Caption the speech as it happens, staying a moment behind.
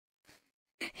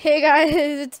Hey guys,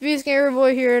 it's Beast Gamer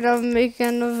Boy here, and I'm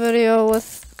making a video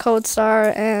with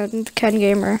CodeStar and Ken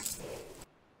Gamer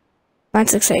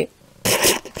 968.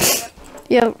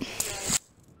 Yep,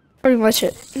 pretty much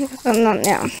it. I'm not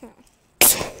now.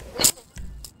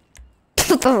 What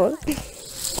the fuck?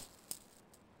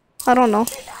 I don't know.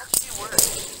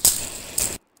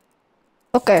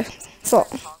 Okay, so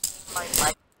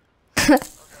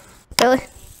really?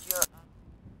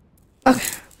 Okay.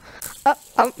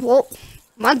 Well,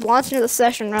 I'm launching the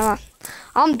session right now.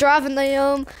 I'm driving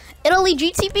the Italy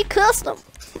GTB Custom.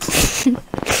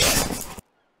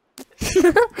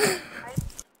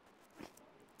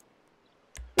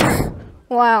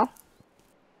 Wow.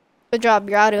 Good job,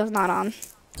 your audio's not on.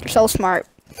 You're so smart.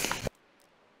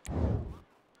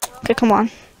 Okay, come on.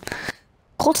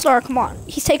 CodeStar, come on.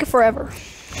 He's taking forever.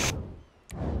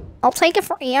 I'll take it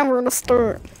forever to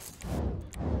start.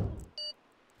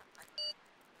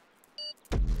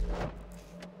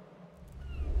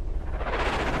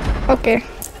 Okay.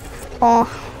 Oh.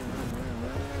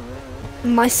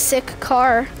 My sick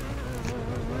car.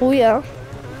 Oh yeah.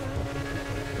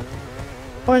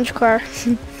 Orange car.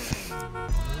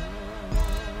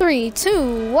 3,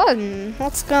 2, 1.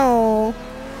 Let's go.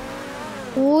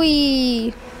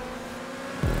 Wee.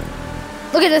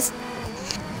 Look at this.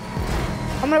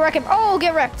 I'm gonna wreck him. Oh,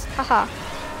 get wrecked. Haha.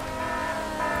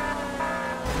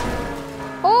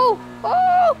 Oh,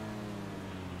 oh.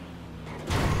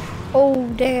 Oh,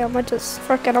 damn. I just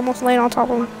freaking almost laid on top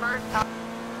of him.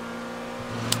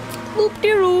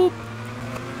 Loop-de-loop.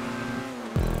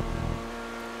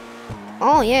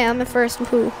 Oh, yeah, I'm in first.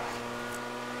 Woohoo.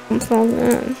 I'm so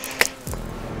good.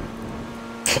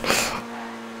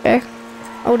 Okay.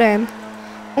 Oh, damn.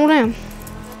 Oh, damn.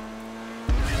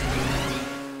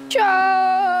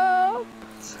 Jump!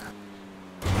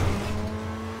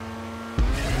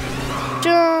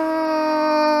 Jump!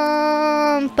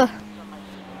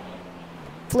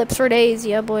 Flips for days,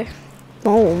 yeah, boy.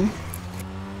 Boom.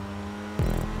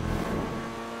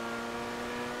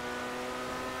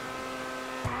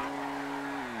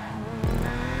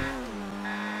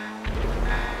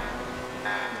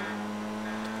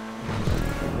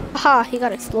 Aha, he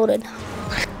got exploded.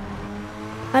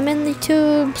 I'm in the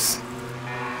tubes.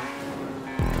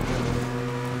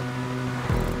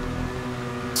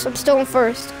 So I'm still in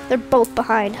first. They're both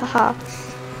behind, haha.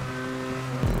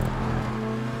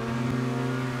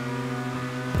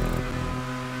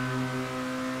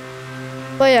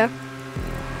 But yeah.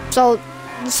 So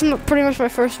this is pretty much my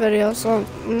first video, so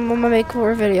I'm gonna make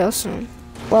more videos soon.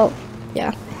 Well,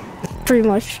 yeah. Pretty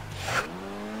much.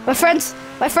 My friends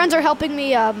are helping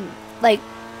me like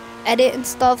edit and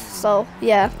stuff, so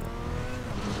yeah.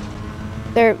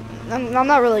 I'm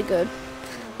not really good.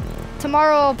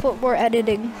 Tomorrow I'll put more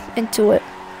editing into it.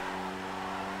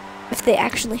 If they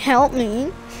actually help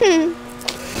me.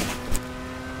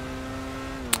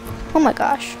 Oh my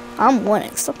gosh. I'm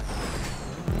winning. So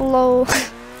hello.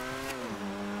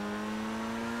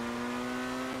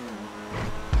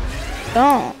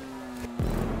 Don't.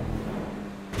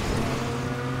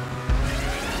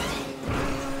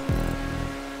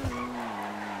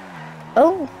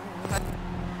 Oh.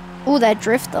 Ooh, that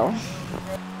drift though.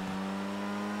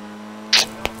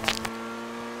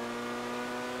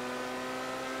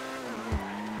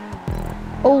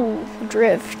 Oh,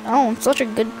 drift. Oh, I'm such a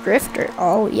good drifter.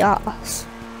 Oh, yes.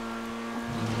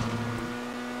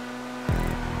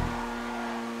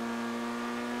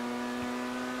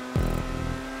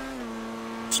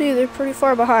 See, they're pretty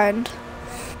far behind.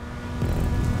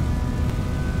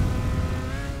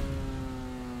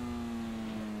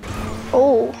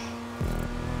 Oh.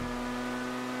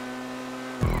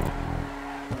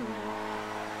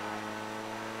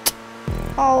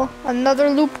 Oh, another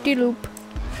loop-de-loop.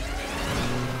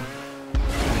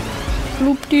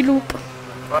 Loop-de-loop.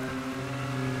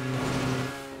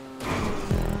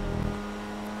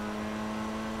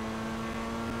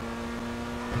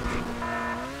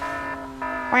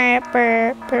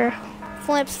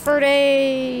 Flips for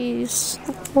days.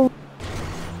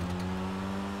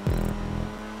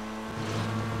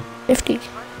 50.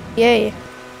 Yay.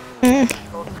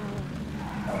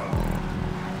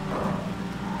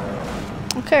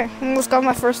 Okay, almost got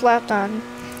my first lap done.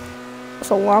 It's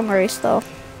a long race though.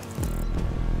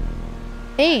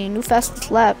 Hey, new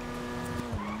fastest lap.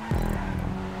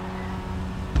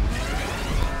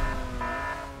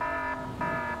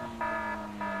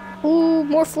 Ooh,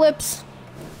 more flips.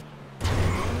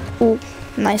 Ooh,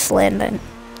 nice landing.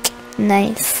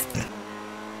 Nice.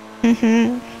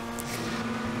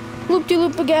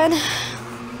 Loop-de-loop again.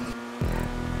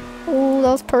 Ooh,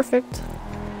 that was perfect.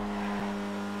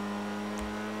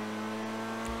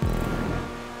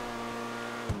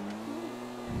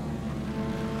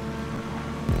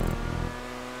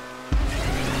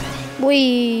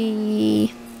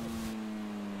 Wee.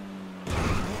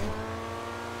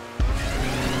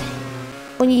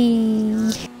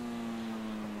 Wee.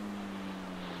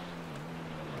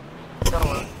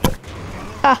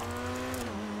 Ah.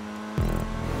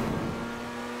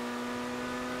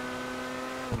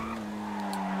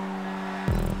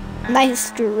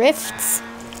 Nice drifts.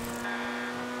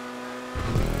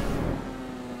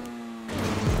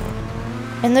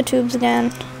 In the tubes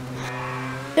again.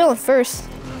 Still in first.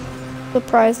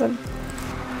 Surprising.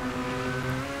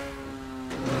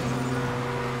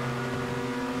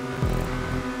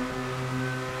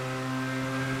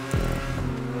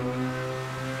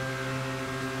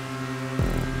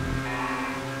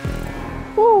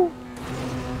 Woo!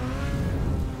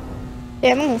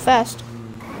 Yeah, I'm moving fast.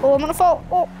 Oh, I'm gonna fall.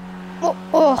 Oh, oh,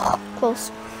 oh,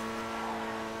 close.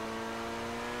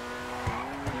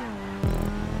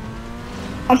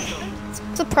 It's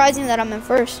surprising that I'm in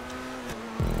first.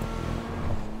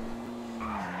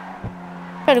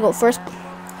 Try to go first.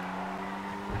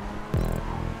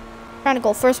 Trying to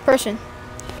go first person.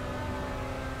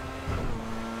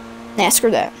 Nah,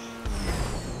 screw that.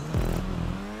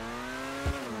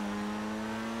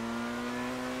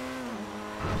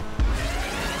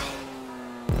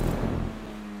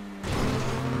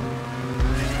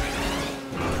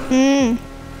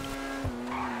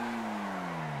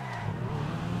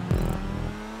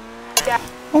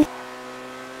 Oh.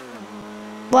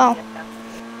 Wow.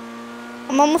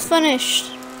 I'm almost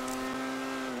finished.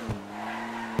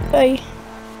 Bye.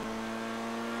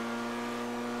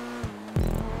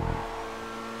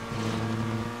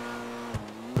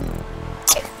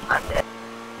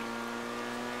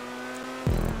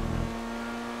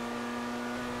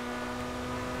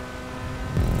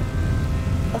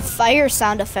 The fire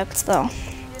sound effects though.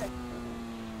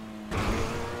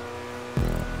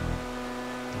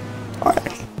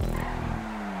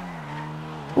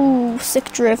 Ooh,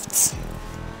 sick drifts.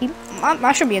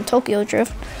 I should be in Tokyo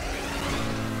Drift.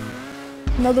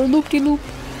 Another loop-de-loop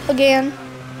again.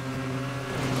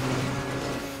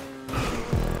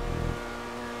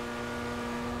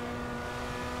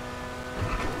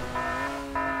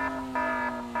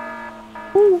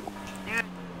 Ooh.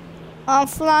 I'm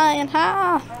flying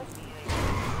high.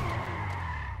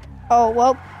 Oh,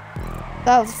 well,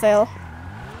 that was a fail.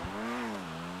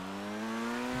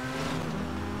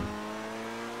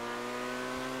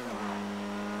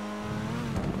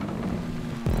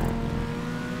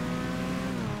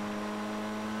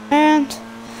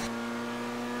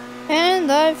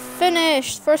 And I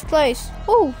finished first place.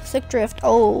 Ooh, sick drift.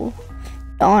 Oh,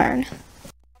 darn.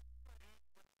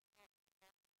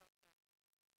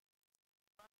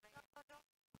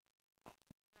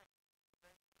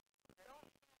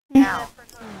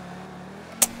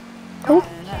 Oh.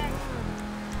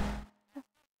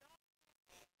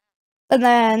 And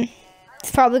then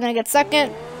he's probably gonna get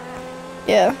second.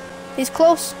 Yeah, he's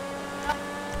close.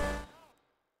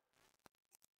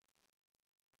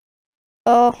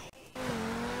 Oh,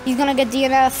 he's gonna get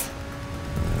DNF.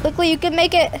 Quickly, you can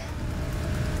make it.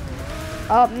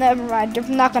 Oh, never mind. You're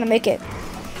not gonna make it.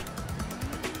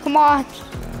 Come on.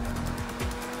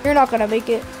 You're not gonna make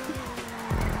it.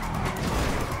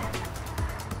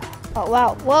 Oh,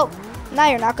 wow. Well, now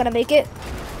you're not gonna make it.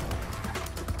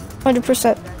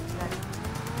 100%.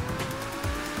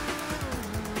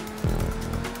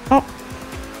 Oh.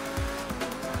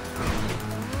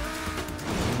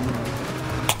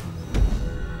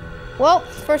 Well,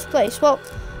 first place. Well,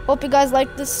 hope you guys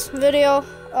liked this video.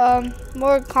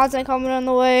 More content coming on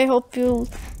the way. Hope you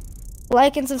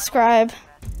like and subscribe.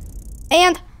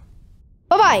 And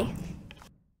bye-bye.